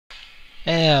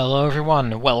Hello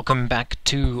everyone, welcome back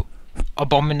to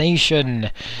Abomination.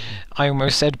 I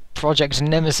almost said Project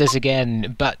Nemesis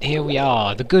again, but here we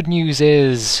are. The good news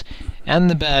is, and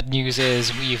the bad news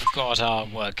is, we've got our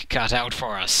work cut out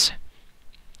for us.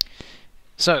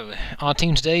 So, our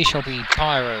team today shall be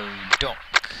Pyro,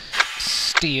 Doc,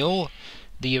 Steel,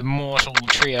 the immortal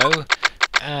trio,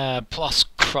 plus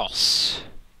Cross.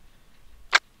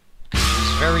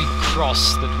 It's very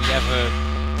cross that we have a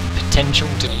potential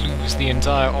to lose the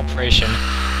entire operation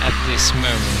at this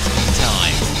moment in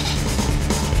time.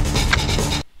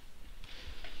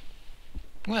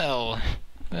 Well,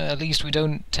 at least we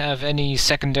don't have any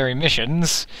secondary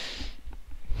missions.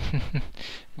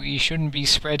 We shouldn't be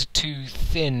spread too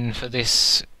thin for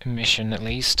this mission, at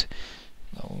least.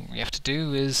 All we have to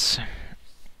do is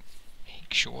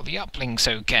make sure the uplink's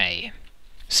okay.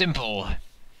 Simple.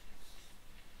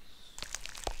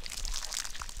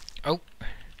 Oh.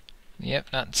 Yep,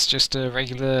 that's just a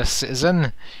regular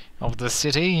citizen of the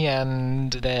city,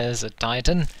 and there's a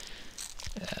Titan.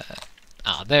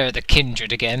 They're the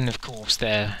Kindred again, of course,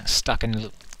 they're stuck in a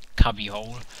little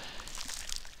cubbyhole.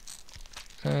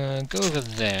 Go over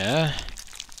there.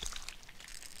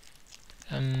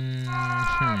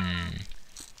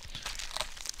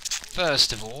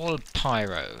 First of all,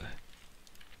 Pyro.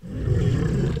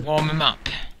 Warm him up.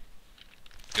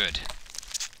 Good.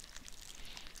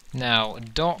 Now,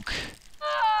 Doc,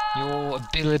 your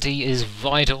ability is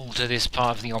vital to this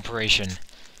part of the operation.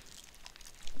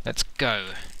 Let's go.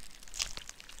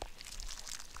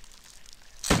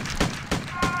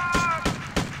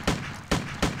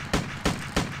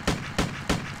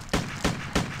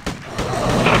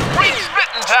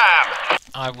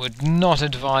 I would not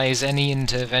advise any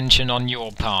intervention on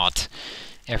your part,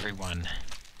 everyone.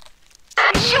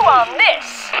 Chew on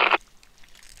this!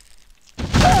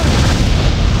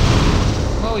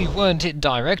 Well, you weren't hit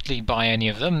directly by any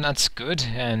of them, that's good,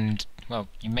 and, well,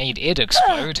 you made it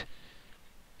explode.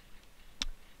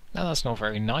 Now that's not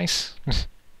very nice.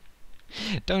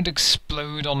 Don't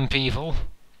explode on people.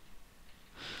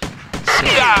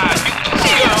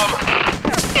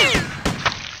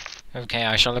 Okay,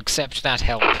 I shall accept that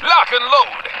help. Lock and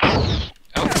load!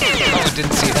 Oh, I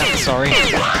didn't see that, sorry.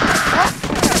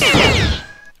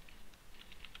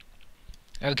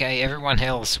 Okay, everyone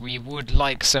else, we would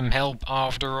like some help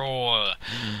after all.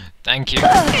 Thank you.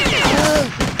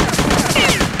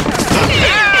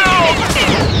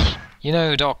 You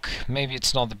know, Doc, maybe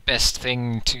it's not the best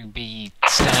thing to be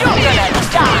standing Get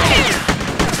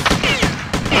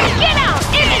out!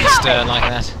 a monster like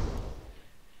that.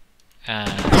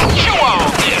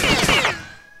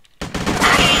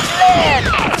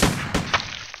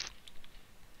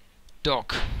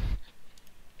 Doc,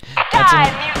 that's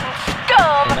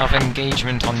enough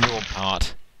engagement on your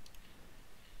part.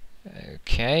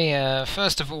 Okay,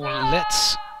 first of all,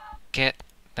 let's get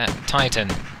that Titan.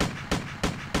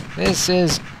 This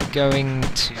is going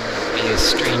to be a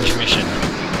strange mission.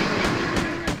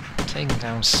 Taking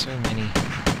down so many.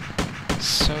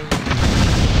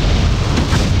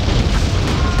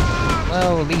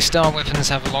 Well, at least our weapons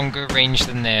have a longer range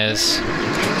than theirs.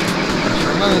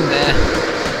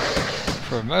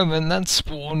 For a moment, that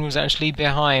spawn was actually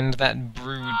behind that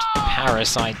brood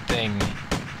parasite thing.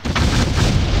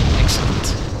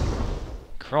 Excellent.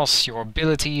 Cross, your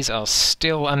abilities are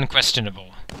still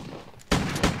unquestionable.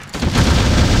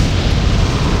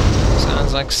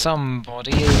 Sounds like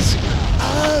somebody is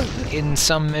in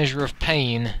some measure of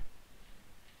pain.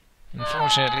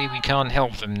 Unfortunately, we can't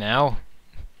help them now.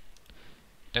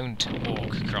 Don't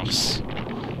walk across. Run.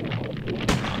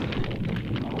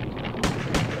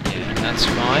 Yeah, that's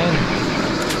fine.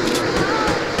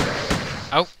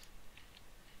 Oh.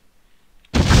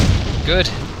 Good.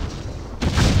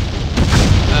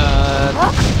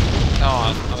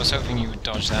 Oh, I was hoping you would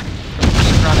dodge that.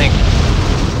 Keep running.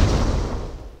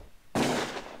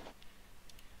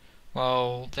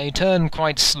 Well, they turn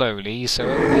quite slowly, so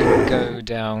if we go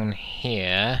down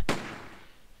here...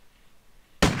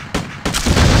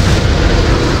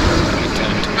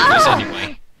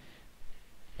 Anyway.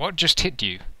 What just hit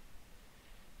you?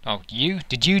 Oh, you?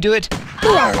 Did you do it?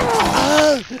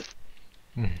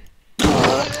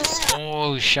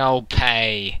 All shall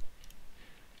pay.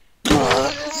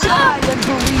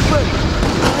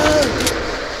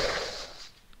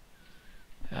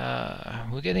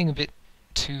 We're getting a bit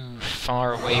too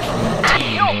far away from the team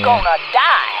here. You're gonna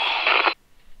die!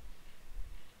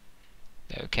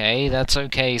 Okay, that's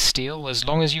okay, Steel, as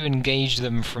long as you engage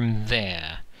them from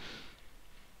there.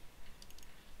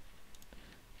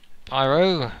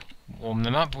 Pyro, warm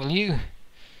them up, will you?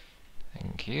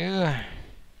 Thank you.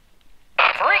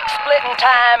 Freak splitting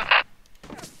time!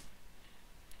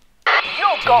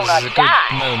 this is a good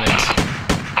moment.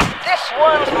 This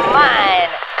one's mine.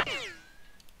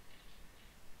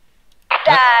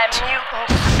 Die,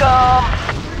 mutant scum.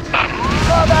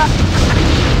 Mother.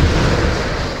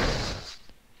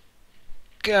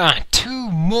 God,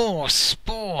 2 more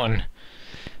spawn.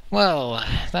 Well,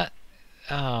 that...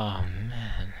 Oh,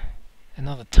 man.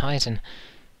 Another Titan.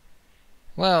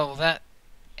 Well, that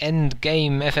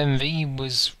endgame FMV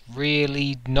was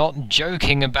really not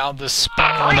joking about the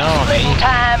spawn army.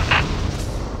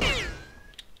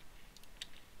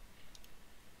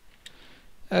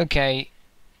 Okay.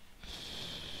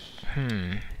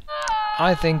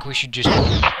 I think we should just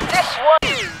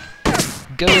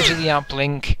go to the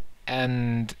uplink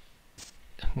and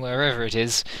wherever it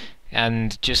is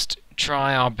and just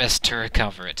try our best to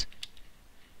recover it.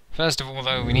 First of all,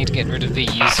 though, we need to get rid of these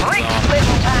who are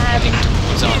heading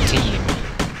towards our team.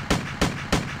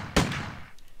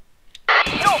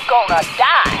 You're gonna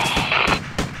die.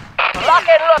 Lock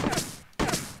and look.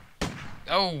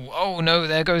 Oh no,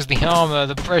 there goes the armor,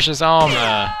 the precious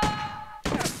armor.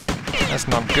 That's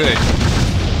not good.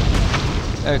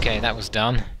 Okay, that was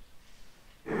done.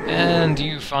 And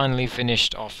you finally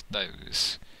finished off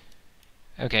those.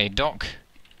 Okay, Doc.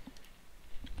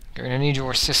 Going to need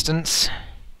your assistance.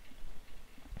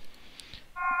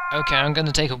 Okay, I'm going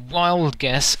to take a wild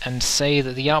guess and say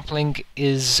that the uplink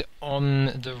is on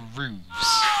the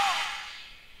roofs.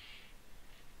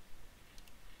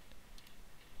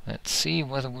 Let's see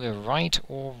whether we're right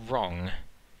or wrong.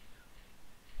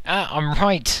 Ah, I'm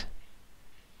right!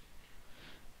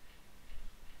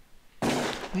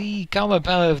 The colour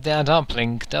palette of that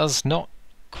uplink does not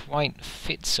quite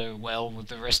fit so well with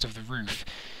the rest of the roof.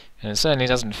 And it certainly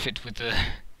doesn't fit with the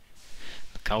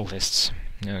cultists.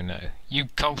 No, no. You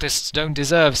cultists don't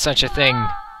deserve such a thing!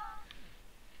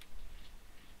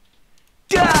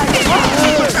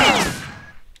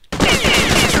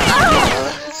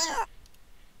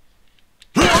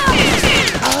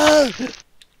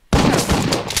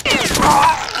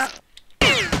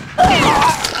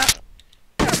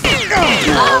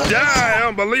 Die,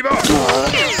 unbeliever!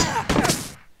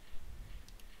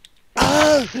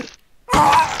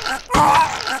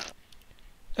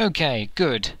 Okay,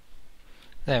 good.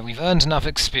 There, we've earned enough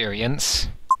experience.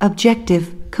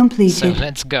 Objective completed. So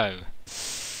let's go.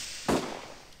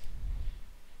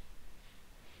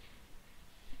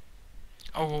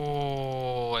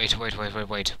 Oh,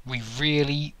 wait. We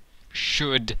really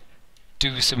should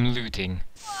do some looting.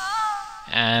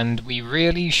 And we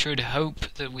really should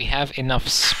hope that we have enough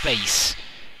space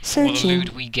for the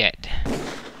loot we get.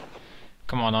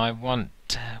 Come on, I want...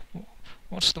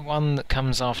 what's the one that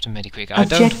comes after Mediquick? I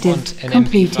don't want an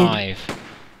MP5.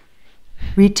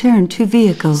 Return to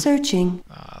vehicle. Searching.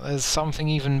 There's something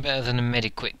even better than a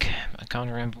Mediquick. I can't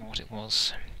remember what it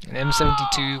was. An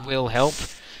M72 will help.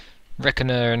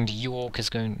 Reckoner and York is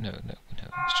going... No,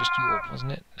 it's just York,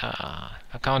 wasn't it?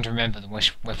 I can't remember the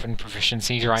weapon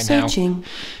proficiencies right now.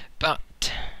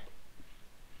 But...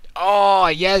 oh,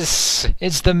 yes!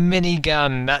 It's the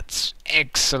minigun! That's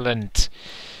excellent!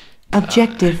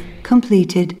 Objective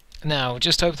completed. Now,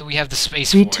 just hope that we have the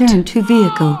space for it. Return to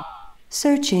vehicle.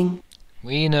 Searching.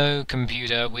 We know,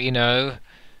 computer, we know.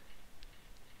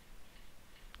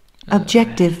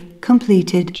 Objective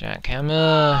completed.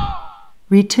 Jackhammer.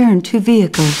 Return to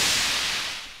vehicle.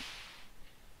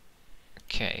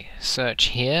 Okay, search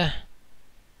here.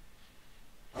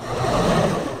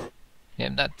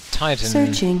 Yep, that Titan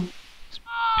Searching. has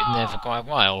been there for quite a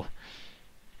while.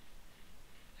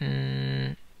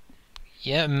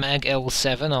 Yeah, Mag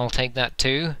L7, I'll take that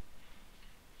too.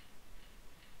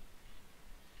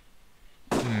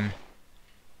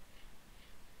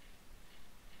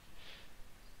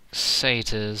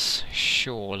 Satyrs,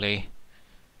 surely.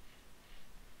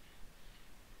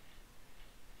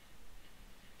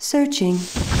 Searching.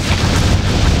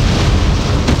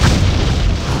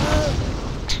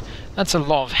 That's a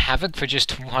lot of havoc for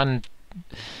just one...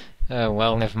 oh,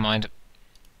 well, never mind.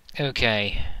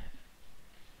 Okay.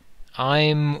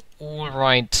 I'm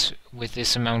alright with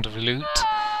this amount of loot.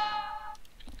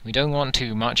 We don't want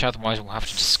too much, otherwise we'll have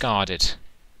to discard it.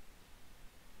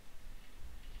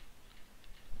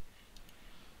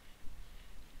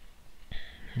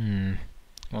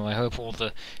 Well, I hope all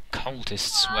the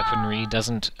cultists' weaponry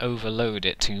doesn't overload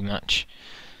it too much.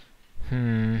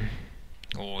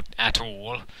 Or at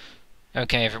all.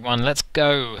 Okay, everyone, let's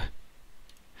go!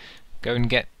 Go and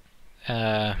get,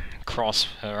 Cross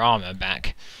her armor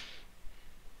back.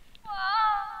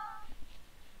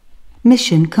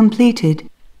 Mission completed.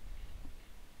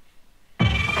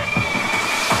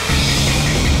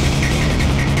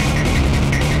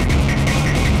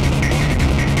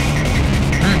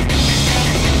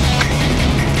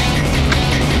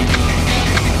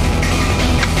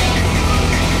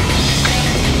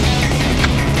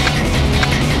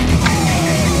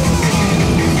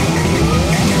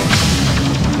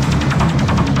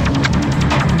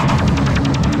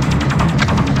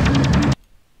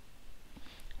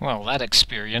 Well, that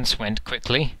experience went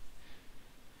quickly.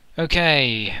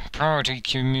 Okay, priority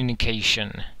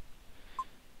communication.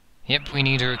 Yep, we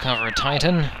need to recover a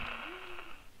Titan.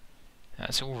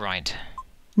 That's alright.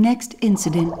 Next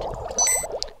incident.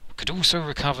 We could also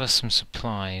recover some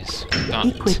supplies, but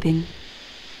Equipping.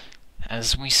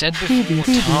 as we said before, Previous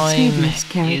time is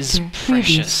character.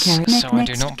 precious, so I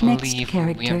do not next believe we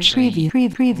character. actually will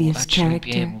Previous actually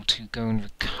be character. able to go and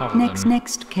recover them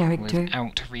Next character.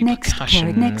 without Next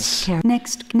repercussions.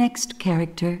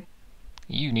 character.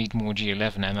 You need more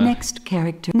G11 ammo. Next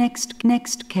character. Previous.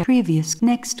 Next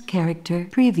character.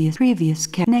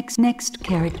 Next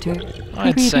character.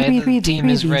 I'd say that the team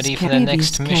is ready for their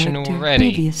next mission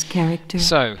already. Previous character.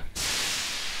 So,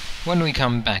 when we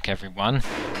come back, everyone,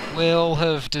 we'll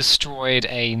have destroyed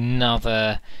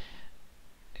another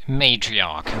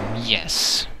matriarch,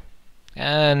 yes,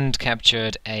 and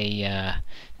captured a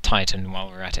Titan while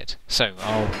we're at it. So,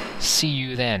 I'll see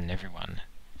you then, everyone.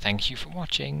 Thank you for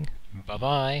watching.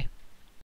 Bye-bye.